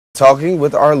talking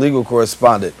with our legal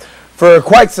correspondent. For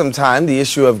quite some time, the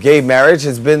issue of gay marriage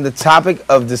has been the topic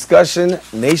of discussion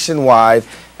nationwide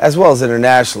as well as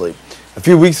internationally. A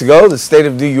few weeks ago, the state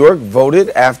of New York voted,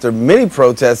 after many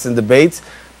protests and debates,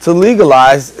 to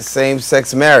legalize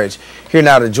same-sex marriage. Here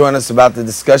now to join us about the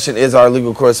discussion is our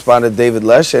legal correspondent David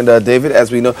Lesch. And David,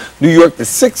 as we know, New York, the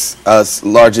sixth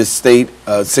largest state,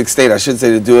 sixth state, I should say,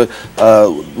 to do it,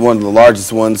 one of the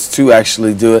largest ones to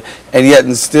actually do it, and yet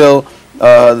and still,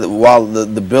 while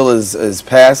the bill is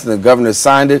passed and the governor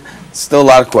signed it, still a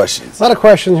lot of questions. A lot of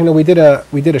questions. You know, we did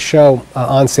a show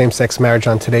on same-sex marriage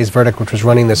on Today's Verdict, which was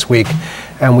running this week,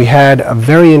 and we had a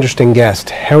very interesting guest,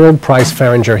 Harold Price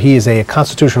Farringer. He is a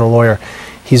constitutional lawyer.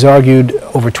 He's argued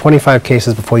over 25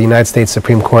 cases before the United States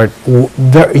Supreme Court.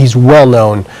 He's well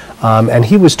known, and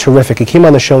he was terrific. He came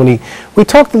on the show and we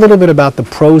talked a little bit about the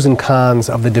pros and cons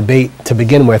of the debate to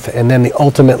begin with, and then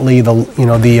ultimately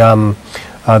the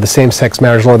same-sex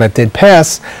marriage law that did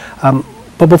pass.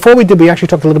 But before we did, we actually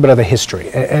talked a little bit of the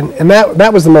history, and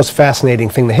that was the most fascinating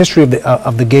thing, the history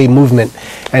of the gay movement,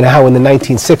 and how in the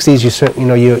 1960s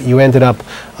you ended up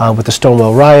with the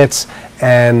Stonewall riots,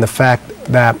 and the fact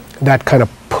that kind of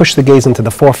pushed the gays into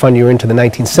the forefront. You're into the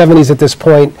 1970s at this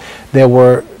point. There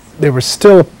were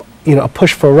still a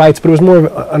push for rights, but it was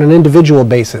more on an individual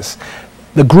basis.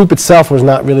 The group itself was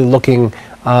not really looking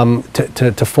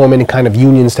to form any kind of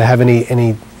unions, to have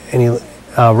any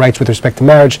rights with respect to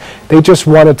marriage. They just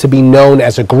wanted to be known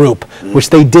as a group, which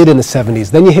they did in the 70s.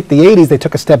 Then you hit the 80s, they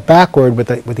took a step backward with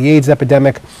the AIDS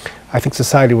epidemic. I think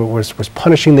society was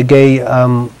punishing the gay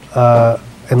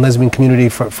and lesbian community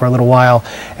for a little while.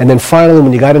 And then finally,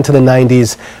 when you got into the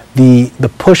 90s, the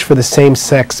push for the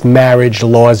same-sex marriage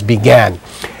laws began.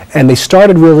 And they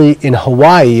started really in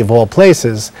Hawaii, of all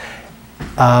places.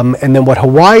 And then what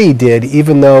Hawaii did,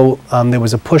 even though there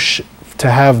was a push to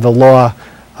have the law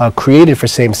created for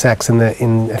same-sex in I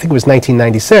think it was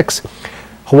 1996,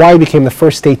 Hawaii became the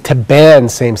first state to ban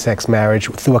same-sex marriage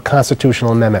through a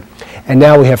constitutional amendment. And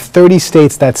now we have 30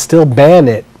 states that still ban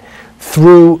it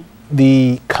through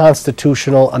the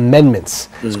constitutional amendments.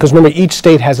 Because remember, each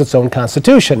state has its own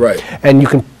constitution. Right. And you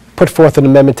can put forth an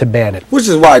amendment to ban it. Which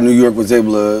is why New York was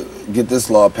able to get this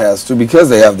law passed too, because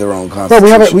they have their own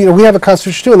constitution. Well, we have a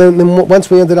constitution too, and then once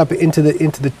we ended up into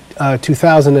the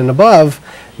 2000 and above,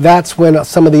 that's when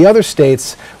some of the other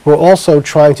states were also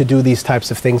trying to do these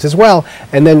types of things as well.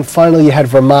 And then finally you had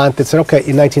Vermont that said, okay,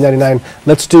 in 1999,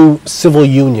 let's do civil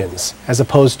unions as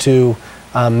opposed to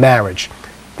marriage.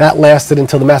 That lasted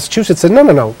until the Massachusetts said, no,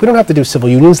 we don't have to do civil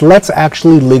unions. Let's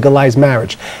actually legalize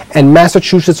marriage. And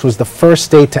Massachusetts was the first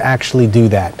state to actually do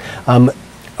that.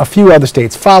 A few other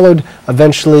states followed.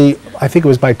 Eventually, I think it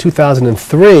was by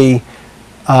 2003,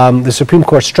 the Supreme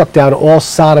Court struck down all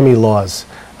sodomy laws.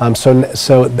 And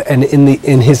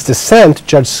in his dissent,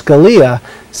 Judge Scalia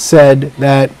said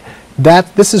that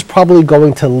this is probably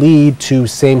going to lead to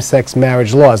same-sex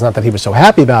marriage laws. Not that he was so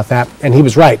happy about that, and he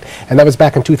was right. And that was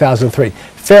back in 2003.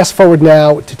 Fast forward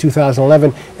now to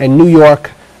 2011, and New York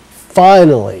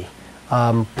finally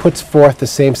puts forth the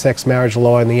same-sex marriage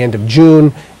law in the end of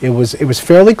June. It was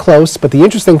fairly close, but the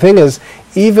interesting thing is,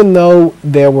 even though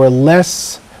there were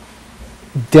less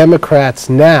Democrats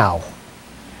now,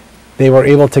 they were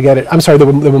able to get it. I'm sorry, there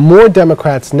were more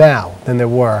Democrats now than there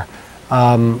were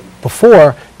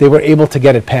before. They were able to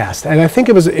get it passed, and I think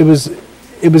it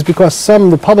was because some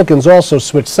Republicans also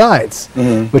switched sides,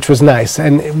 which was nice,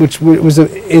 and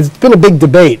it's been a big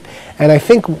debate. And I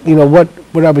think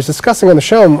what I was discussing on the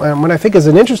show, and what I think is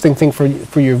an interesting thing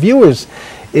for your viewers,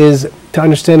 is to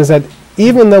understand is that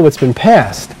even though it's been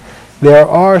passed, there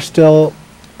are still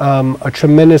a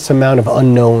tremendous amount of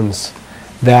unknowns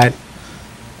that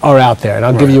are out there, and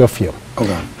I'll give you a few.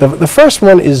 Okay. The first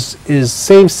one is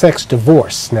same-sex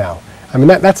divorce. Now, I mean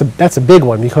that's a big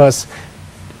one, because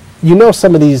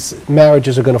some of these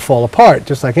marriages are going to fall apart,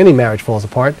 just like any marriage falls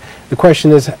apart. The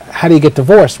question is, how do you get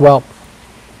divorced? Well,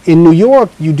 in New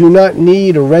York, you do not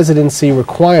need a residency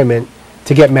requirement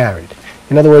to get married.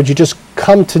 In other words, you just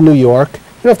come to New York.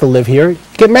 You don't have to live here.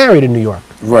 Get married in New York.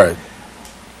 Right.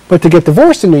 But to get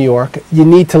divorced in New York, you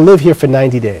need to live here for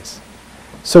 90 days.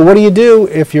 So what do you do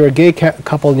if you're a gay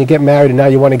couple and you get married and now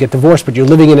you want to get divorced, but you're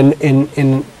living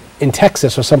in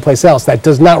Texas or someplace else that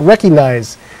does not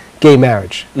recognize gay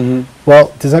marriage?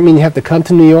 Well, does that mean you have to come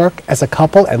to New York as a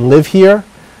couple and live here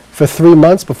for 3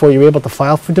 months before you're able to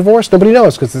file for divorce? Nobody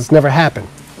knows, because it's never happened.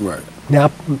 Right.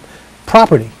 Now,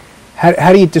 property.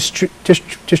 How do you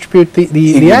distribute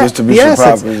the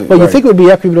assets? Well, you think it would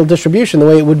be equitable distribution the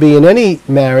way it would be in any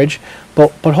marriage, but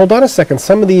hold on a second.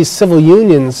 Some of these civil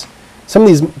unions, some of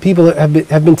these people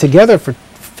have been together for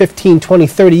 15, 20,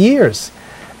 30 years.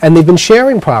 and they've been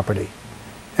sharing property,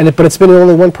 but it's been in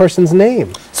only one person's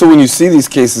name. So when you see these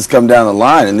cases come down the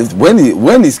line, and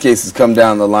when these cases come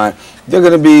down the line, they're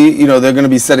going to be, they're going to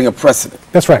be setting a precedent.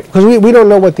 That's right, because we don't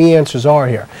know what the answers are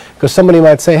here. Because somebody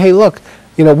might say, hey, look,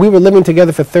 we were living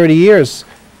together for 30 years.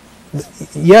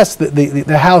 Yes,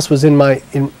 the house was in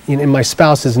my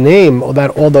spouse's name all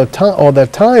that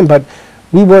time, but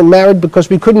we weren't married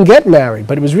because we couldn't get married.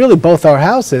 But it was really both our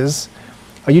houses.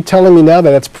 Are you telling me now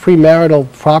that that's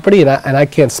premarital property and I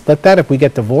can't split that if we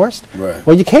get divorced? Right.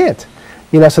 Well, you can't.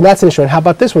 So that's an issue. And how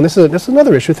about this one? This is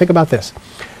another issue. Think about this.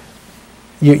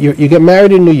 You get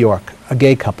married in New York, a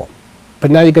gay couple, but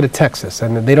now you go to Texas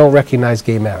and they don't recognize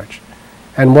gay marriage,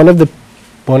 and one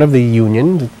of the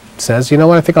union says, you know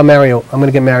what, I think I'm going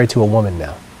to get married to a woman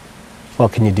now. Well,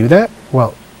 can you do that?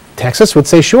 Well, Texas would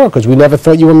say sure, because we never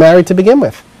thought you were married to begin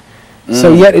with.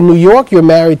 So yet in New York you're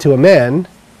married to a man,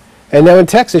 and now in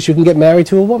Texas you can get married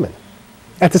to a woman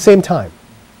at the same time.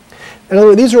 In other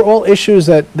words, these are all issues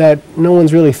that no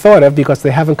one's really thought of because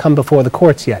they haven't come before the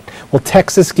courts yet. Will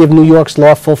Texas give New York's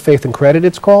law full faith and credit,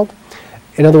 it's called?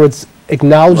 In other words,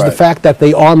 acknowledge the fact that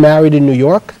they are married in New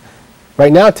York?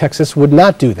 Right now, Texas would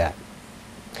not do that.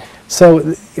 So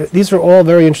these are all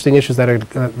very interesting issues that are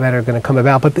going to come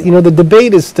about. But the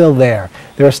debate is still there.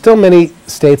 There are still many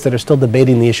states that are still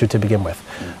debating the issue to begin with.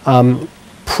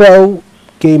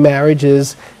 Pro-gay marriage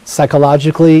is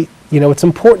psychologically, it's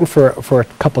important for a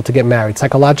couple to get married.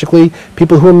 Psychologically,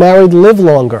 people who are married live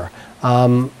longer.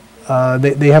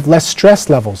 They have less stress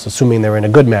levels, assuming they're in a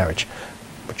good marriage,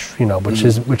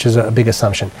 which is a big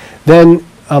assumption. Then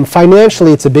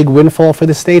financially, it's a big windfall for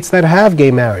the states that have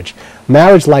gay marriage.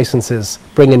 Marriage licenses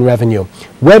bring in revenue.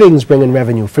 Weddings bring in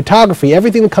revenue. Photography,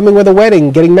 everything coming with a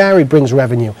wedding, getting married brings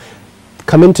revenue.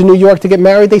 Come into New York to get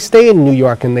married, they stay in New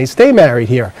York and they stay married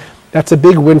here. That's a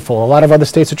big windfall. A lot of other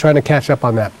states are trying to catch up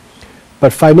on that.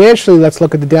 But financially, let's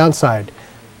look at the downside.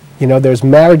 There's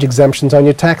marriage exemptions on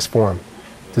your tax form.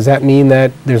 Does that mean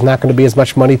that there's not going to be as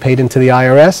much money paid into the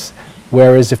IRS?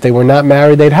 Whereas if they were not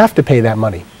married, they'd have to pay that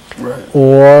money. Right.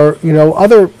 Or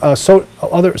other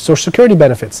Social Security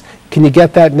benefits. Can you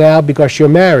get that now because you're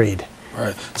married?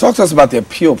 Right. Talk to us about the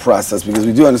appeal process, because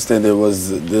we do understand there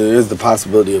is the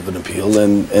possibility of an appeal,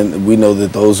 and we know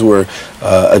that those who are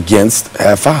against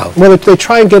have filed. Well, they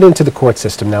try and get into the court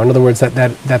system now. In other words,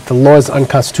 that the law is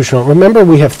unconstitutional. Remember,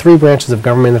 we have three branches of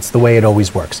government. That's the way it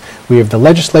always works. We have the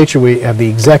legislature, we have the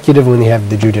executive, and we have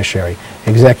the judiciary.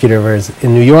 Executive is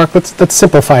in New York. Let's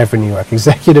simplify it for New York.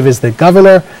 Executive is the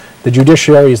governor, the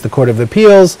judiciary is the Court of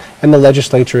Appeals, and the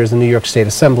legislature is the New York State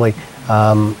Assembly,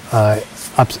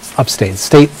 upstate,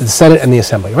 the Senate and the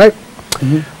Assembly, right?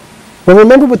 Well,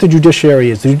 remember what the judiciary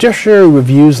is. The judiciary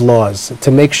reviews laws to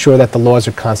make sure that the laws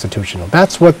are constitutional.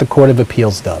 That's what the Court of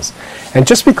Appeals does. And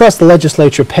just because the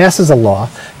legislature passes a law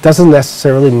doesn't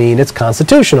necessarily mean it's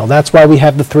constitutional. That's why we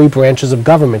have the three branches of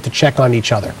government to check on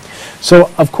each other. So,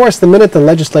 of course, the minute the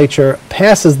legislature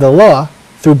passes the law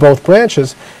through both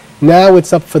branches, now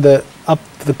it's up for the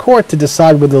court to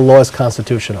decide whether the law is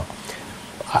constitutional.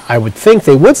 I would think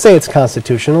they would say it's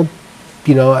constitutional.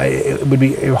 It would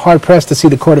be hard-pressed to see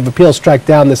the Court of Appeals strike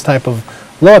down this type of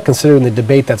law, considering the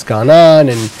debate that's gone on,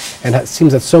 and it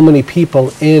seems that so many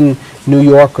people in New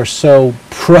York are so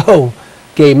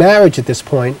pro-gay marriage at this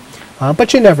point.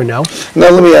 But you never know. Now,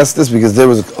 let me ask this, because there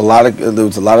was a lot of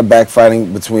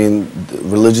backfighting between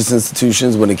religious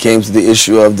institutions when it came to the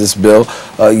issue of this bill.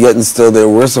 Yet and still, there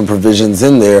were some provisions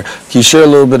in there. Can you share a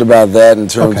little bit about that in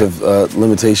terms of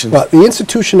limitations? Well, the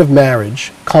institution of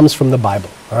marriage comes from the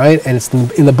Bible, all right, and it's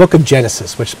in the book of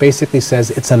Genesis, which basically says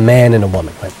it's a man and a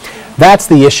woman. Right? That's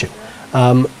the issue.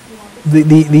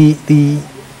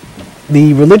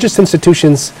 The religious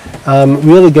institutions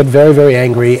really get very, very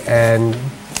angry, and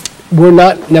we're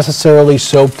not necessarily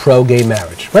so pro-gay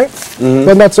marriage, right?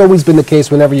 And that's always been the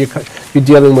case whenever you're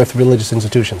dealing with religious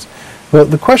institutions. Well,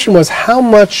 the question was, how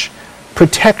much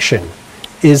protection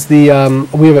is the? Do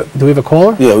we have a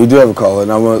caller? Yeah, we do have a caller,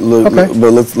 and I want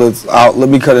but let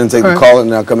me cut in and take the caller,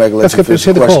 and I'll come back and let you finish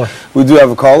the question. We do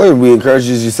have a caller, and we encourage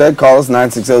you, as you said, call us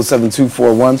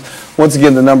 960-7241. Once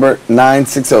again, the number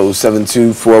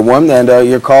 960-7241, and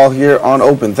your call here on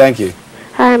Open. Thank you.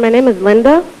 Hi, my name is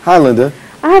Linda. Hi, Linda.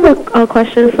 I have a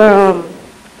question for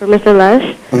Mr.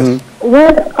 Lesch.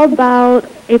 What about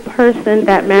a person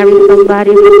that marries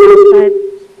somebody from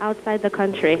outside the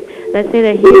country? Let's say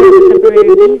that he has a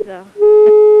temporary visa.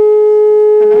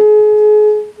 Hello?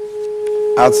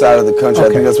 Outside of the country, I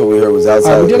think that's what we heard was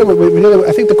outside of the country.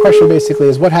 I think the question basically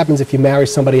is what happens if you marry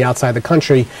somebody outside the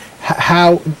country?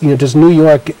 How, does New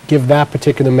York give that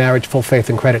particular marriage full faith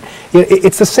and credit?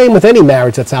 It's the same with any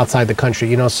marriage that's outside the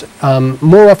country.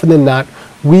 More often than not,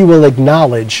 we will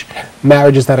acknowledge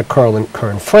marriages that occur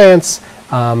in France,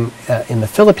 in the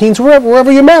Philippines,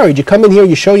 wherever you're married. You come in here,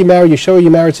 you show you're married, you show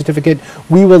your marriage certificate,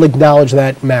 we will acknowledge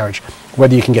that marriage.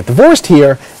 Whether you can get divorced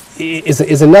here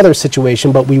is another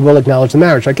situation, but we will acknowledge the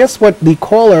marriage. I guess what the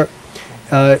caller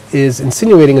is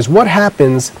insinuating is what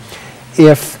happens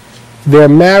if they're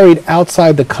married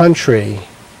outside the country,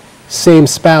 same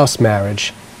spouse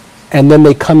marriage, and then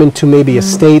they come into maybe a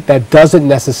state that doesn't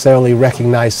necessarily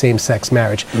recognize same-sex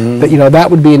marriage. That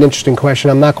would be an interesting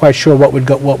question. I'm not quite sure what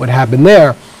would happen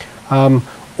there,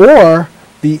 or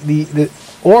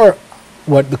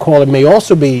what the caller may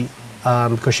also be,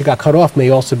 because she got cut off, may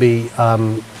also be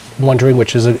wondering,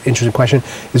 which is an interesting question,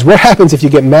 is what happens if you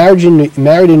get married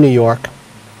in New York,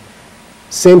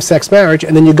 same-sex marriage,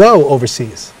 and then you go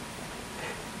overseas?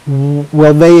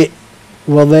 Will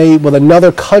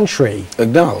another country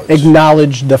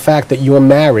acknowledge the fact that you're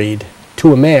married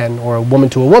to a man or a woman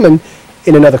to a woman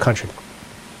in another country?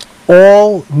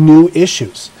 All new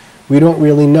issues. We don't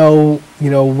really know,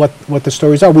 what the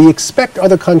stories are. We expect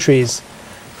other countries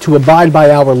to abide by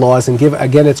our laws and give,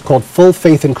 again, it's called full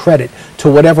faith and credit to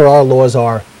whatever our laws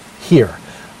are here.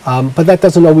 But that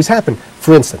doesn't always happen.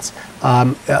 For instance,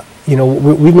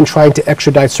 we've been trying to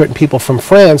extradite certain people from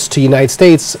France to the United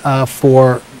States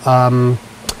for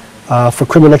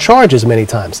criminal charges many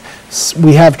times.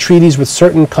 We have treaties with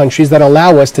certain countries that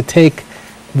allow us to take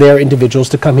their individuals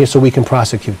to come here so we can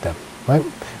prosecute them, right?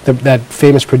 That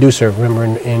famous producer, remember,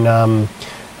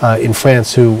 in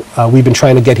France, who we've been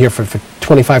trying to get here for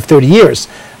 25, 30 years.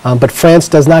 But France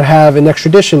does not have an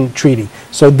extradition treaty,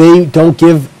 so they don't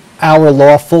give our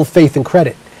law full faith and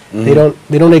credit. They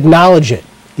don't acknowledge it,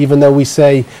 even though we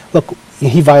say, look,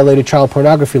 he violated child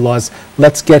pornography laws,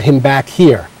 let's get him back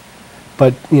here.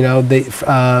 But they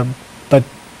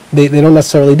don't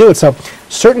necessarily do it. So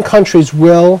certain countries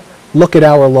will look at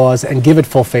our laws and give it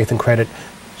full faith and credit.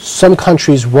 Some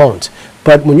countries won't.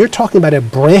 But when you're talking about a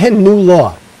brand new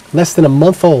law, less than a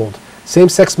month old,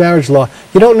 same-sex marriage law,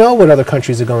 you don't know what other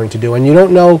countries are going to do, and you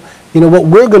don't know, what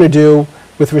we're going to do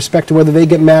with respect to whether they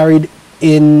get married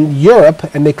in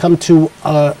Europe and they come to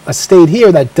a state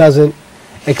here that doesn't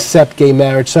accept gay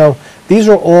marriage. So these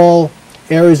are all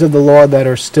areas of the law that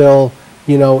are still,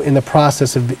 in the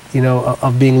process of,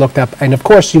 of being looked up. And of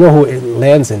course, who it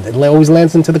lands in. It always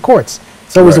lands into the courts.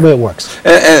 It's always the way it works.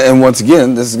 And once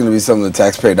again, this is going to be some of the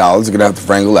taxpayer dollars are going to have to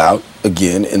wrangle out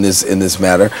again in this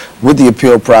matter with the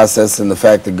appeal process and the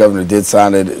fact the governor did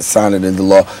sign it into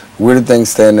law. Where do things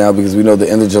stand now? Because we know the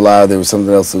end of July there was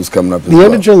something else that was coming up. The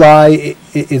end of July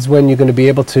is when you're going to be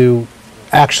able to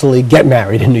actually get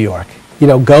married in New York.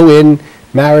 Go in,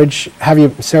 marriage, have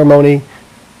your ceremony,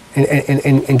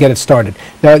 and get it started.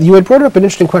 Now, you had brought up an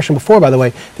interesting question before, by the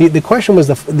way. The question was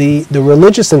the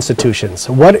religious institutions.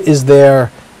 What is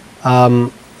their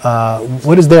own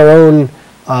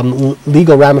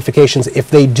legal ramifications if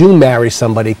they do marry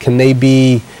somebody? Can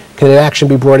an action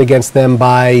be brought against them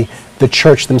by the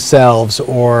church themselves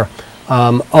or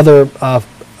other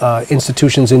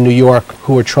institutions in New York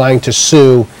who are trying to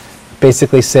sue,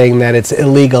 basically saying that it's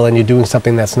illegal and you're doing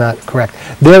something that's not correct?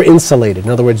 They're insulated.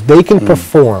 In other words, they can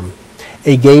perform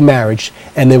a gay marriage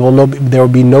and there will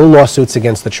be no lawsuits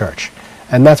against the church.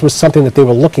 And that was something that they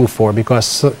were looking for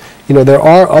because,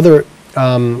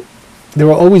 there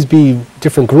will always be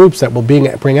different groups that will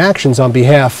bring actions on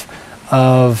behalf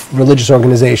of religious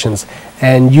organizations.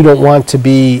 And you don't want to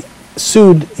be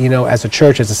sued, as a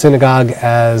church, as a synagogue,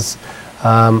 as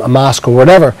a mosque or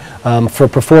whatever, for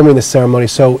performing the ceremony.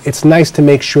 So it's nice to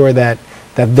make sure that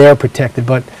they're protected.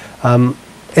 But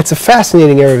it's a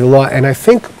fascinating area of the law, and I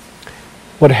think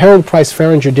what Harold Price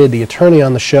Ferringer did, the attorney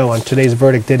on the show on Today's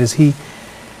Verdict, did is he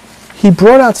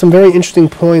brought out some very interesting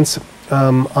points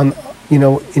in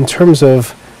terms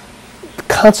of the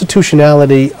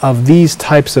constitutionality of these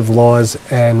types of laws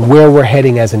and where we're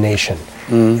heading as a nation.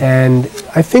 And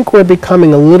I think we're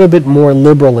becoming a little bit more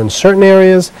liberal in certain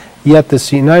areas, yet the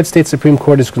United States Supreme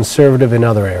Court is conservative in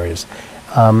other areas.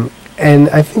 And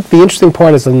I think the interesting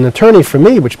part as an attorney for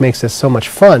me, which makes this so much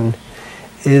fun,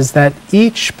 is that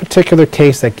each particular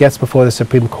case that gets before the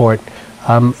Supreme Court,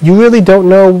 you really don't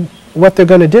know what they're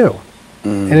going to do.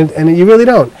 And you really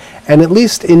don't. And at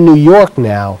least in New York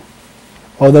now,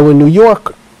 although in New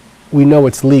York we know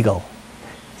it's legal,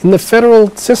 in the federal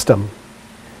system,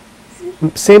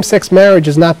 same-sex marriage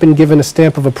has not been given a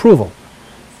stamp of approval.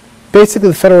 basically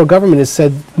the federal government has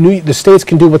said the states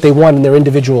can do what they want in their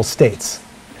individual states.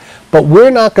 But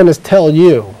we're not going to tell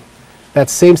you that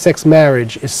same-sex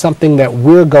marriage is something that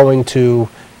we're going to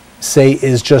say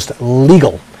is just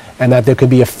legal, and that there could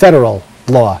be a federal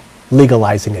law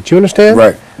legalizing it. Do you understand?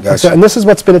 Right. Gotcha. And this is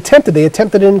what's been attempted. They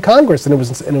attempted it in Congress, and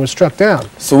it was struck down.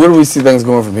 So where do we see things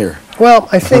going from here? Well,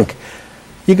 I think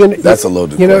you're going to... That's a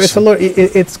loaded question.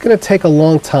 It's going to take a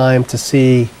long time to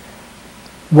see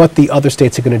what the other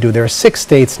states are going to do. There are 6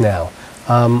 states now.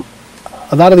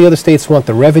 A lot of the other states want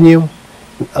the revenue.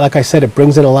 Like I said, it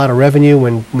brings in a lot of revenue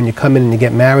when you come in and you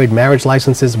get married, marriage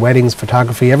licenses, weddings,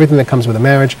 photography, everything that comes with a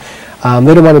marriage.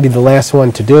 They don't want to be the last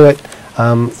one to do it.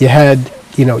 You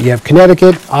have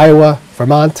Connecticut, Iowa,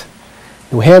 Vermont,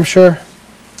 New Hampshire,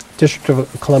 District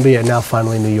of Columbia, and now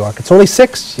finally New York. It's only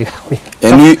 6.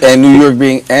 And New York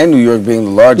being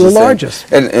the largest. The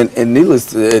largest. And needless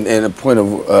to, and a point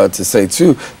of to say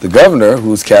too, the governor,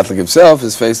 who's Catholic himself,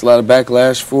 has faced a lot of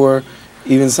backlash for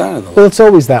even signing the law. Well, it's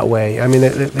always that way. I mean,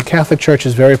 the Catholic Church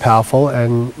is very powerful,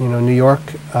 and New York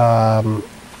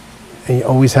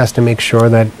always has to make sure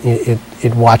that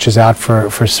it watches out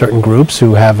for certain groups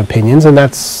who have opinions, and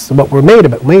that's what we're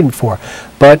made for.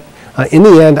 But in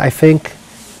the end, I think,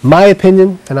 my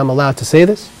opinion, and I'm allowed to say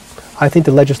this, I think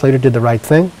the legislator did the right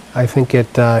thing. I think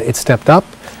it stepped up.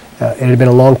 It had been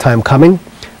a long time coming.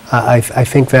 I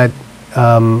think that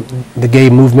the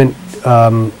gay movement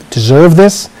deserve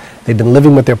this. They've been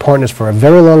living with their partners for a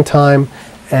very long time,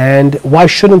 and why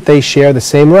shouldn't they share the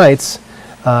same rights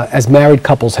as married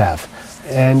couples have?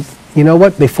 And you know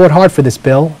what? They fought hard for this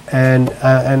bill, and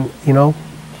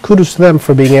kudos to them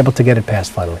for being able to get it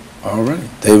passed finally. All right,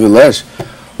 David Lesch.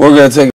 We're going to take